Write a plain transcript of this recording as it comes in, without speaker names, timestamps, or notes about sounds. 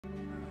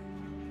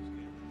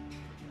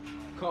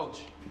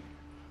Coach.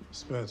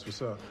 Spence, what's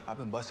up? I've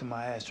been busting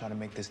my ass trying to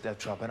make this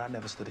depth chart, but I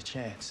never stood a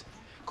chance.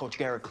 Coach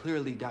Garrett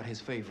clearly got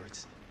his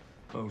favorites.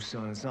 Oh,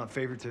 son, it's not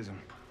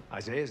favoritism.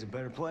 Isaiah's a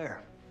better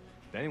player.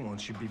 If anyone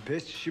should be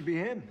pissed, it should be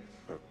him.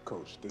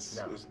 Coach, this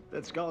is...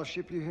 That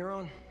scholarship you're here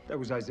on, that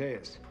was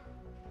Isaiah's.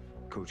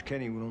 Coach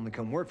Kenny would only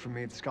come work for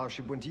me if the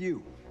scholarship went to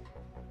you.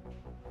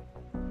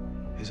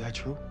 Is that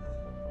true?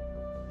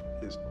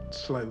 It's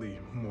slightly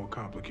more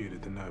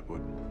complicated than that, but...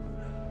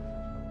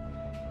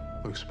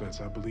 Look, Spence,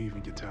 I believe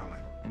in your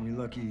talent. And you're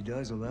lucky he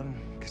does,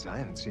 11, because I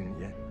haven't seen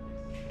it yet.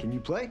 Can you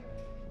play?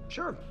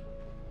 Sure.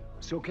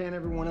 So can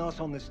everyone else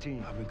on this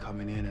team. I've been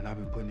coming in and I've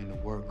been putting in the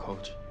work,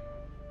 Coach.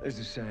 There's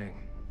a saying.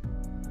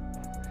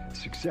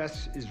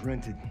 Success is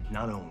rented,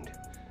 not owned.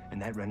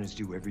 And that rent is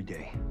due every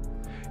day.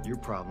 Your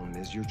problem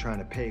is you're trying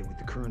to pay with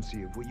the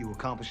currency of what you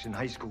accomplished in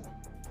high school.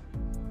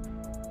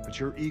 But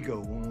your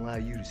ego won't allow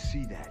you to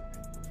see that.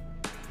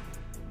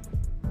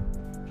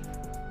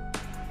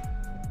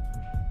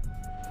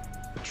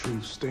 The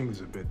truth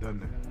stings a bit,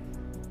 doesn't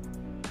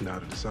it? Now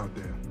that it's out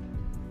there,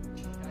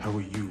 how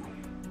are you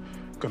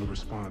gonna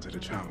respond to the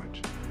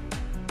challenge?